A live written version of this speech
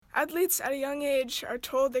Athletes at a young age are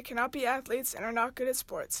told they cannot be athletes and are not good at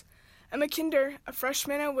sports. Emma Kinder, a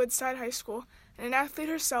freshman at Woodside High School and an athlete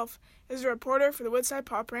herself, is a reporter for the Woodside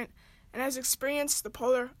Paw Print and has experienced the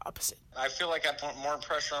polar opposite. I feel like I put more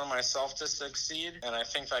pressure on myself to succeed, and I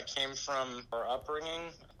think that came from our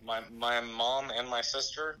upbringing, my mom and my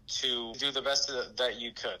sister, to do the best that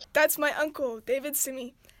you could. That's my uncle, David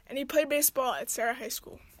Simi, and he played baseball at Sarah High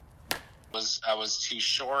School. I was too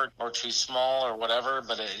short or too small or whatever,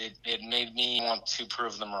 but it made me want to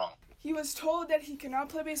prove them wrong. He was told that he could not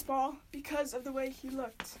play baseball because of the way he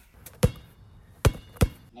looked.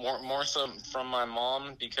 More so from my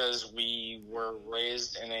mom, because we were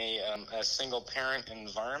raised in a single-parent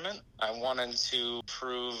environment. I wanted to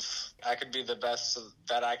prove I could be the best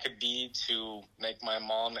that I could be to make my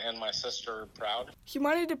mom and my sister proud. He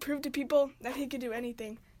wanted to prove to people that he could do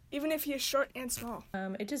anything, even if he is short and small.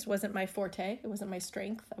 It just wasn't my forte. It wasn't my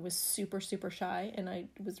strength. I was super, super shy, and it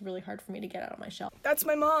was really hard for me to get out of my shell. That's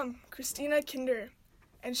my mom, Christina Kinder,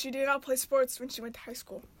 and she did not play sports when she went to high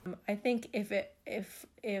school. I think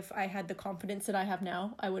if I had the confidence that I have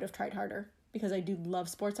now, I would have tried harder, because I do love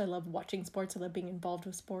sports. I love watching sports. I love being involved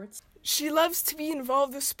with sports. She loves to be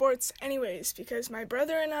involved with sports anyways, because my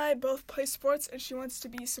brother and I both play sports, and she wants to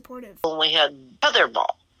be supportive. We had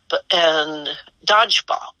tetherball and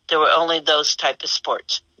dodgeball. There were only those type of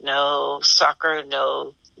sports. No soccer,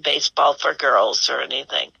 no baseball for girls or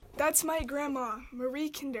anything. That's my grandma, Marie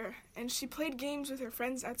Kinder, and she played games with her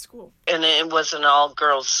friends at school. And it was an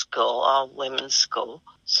all-girls school, all-women's school,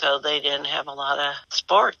 so they didn't have a lot of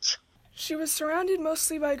sports. She was surrounded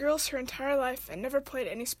mostly by girls her entire life and never played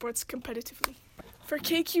any sports competitively. For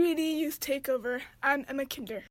KQED Youth Takeover, I'm Emma Kinder.